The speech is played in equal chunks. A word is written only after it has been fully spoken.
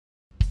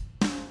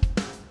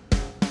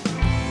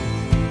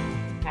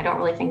I don't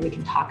really think we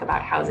can talk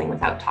about housing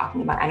without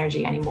talking about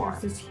energy anymore.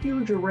 There's this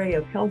huge array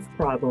of health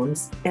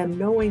problems, and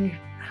knowing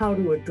how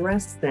to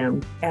address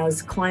them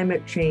as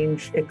climate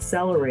change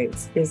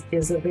accelerates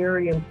is a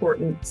very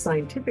important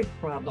scientific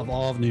problem. Of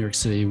all of New York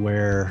City,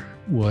 where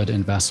would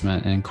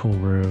investment in cool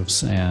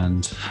roofs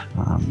and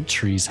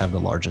trees have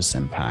the largest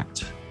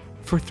impact?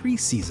 For 3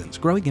 seasons,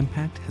 Growing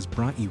Impact has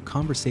brought you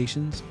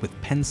conversations with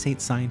Penn State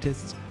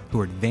scientists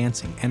who are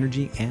advancing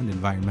energy and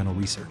environmental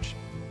research.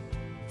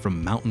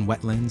 From mountain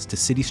wetlands to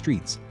city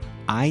streets,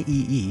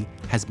 IEE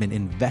has been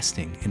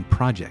investing in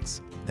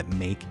projects that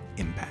make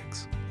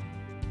impacts.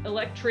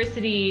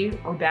 Electricity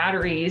or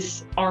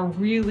batteries are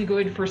really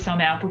good for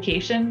some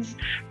applications,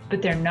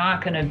 but they're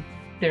not going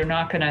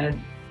to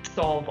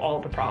solve all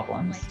the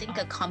problems. I think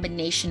a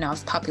combination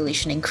of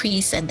population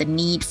increase and the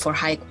need for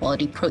high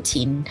quality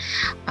protein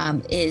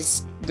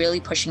is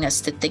really pushing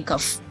us to think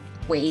of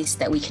ways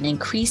that we can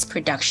increase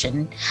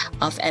production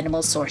of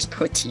animal source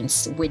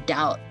proteins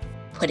without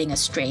putting a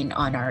strain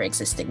on our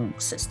existing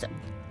system.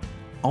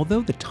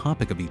 Although the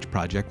topic of each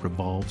project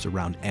revolves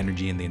around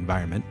energy and the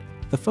environment,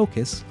 the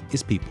focus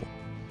is people.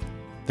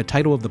 The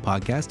title of the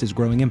podcast is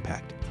Growing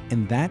Impact,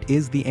 and that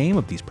is the aim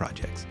of these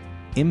projects: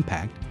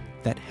 impact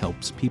that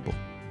helps people.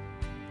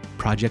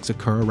 Projects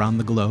occur around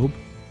the globe,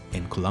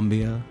 in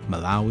Colombia,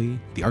 Malawi,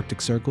 the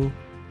Arctic Circle,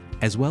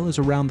 as well as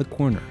around the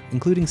corner,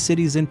 including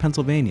cities in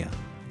Pennsylvania,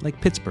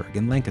 like Pittsburgh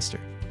and Lancaster.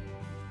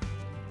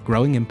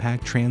 Growing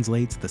Impact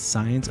translates the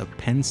science of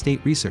Penn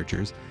State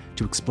researchers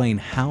to explain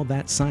how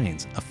that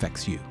science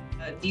affects you.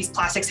 These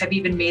plastics have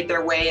even made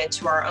their way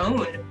into our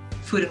own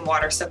food and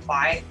water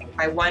supply.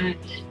 By one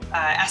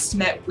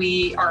estimate,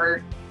 we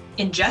are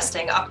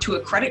ingesting up to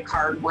a credit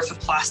card worth of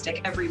plastic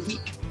every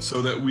week.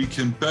 So that we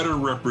can better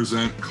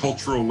represent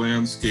cultural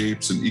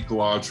landscapes and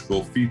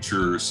ecological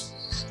features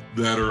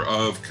that are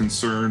of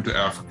concern to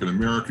African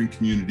American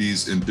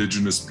communities,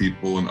 Indigenous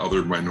people, and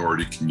other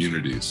minority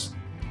communities.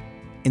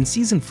 In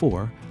Season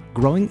 4,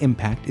 Growing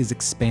Impact is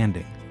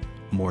expanding.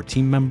 More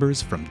team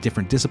members from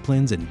different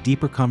disciplines and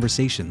deeper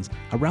conversations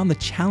around the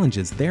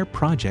challenges their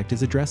project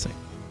is addressing,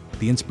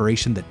 the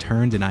inspiration that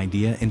turned an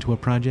idea into a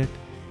project,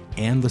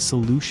 and the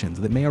solutions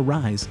that may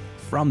arise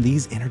from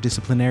these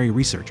interdisciplinary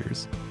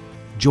researchers.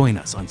 Join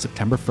us on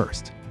September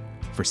 1st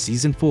for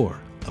Season 4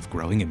 of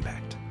Growing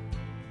Impact.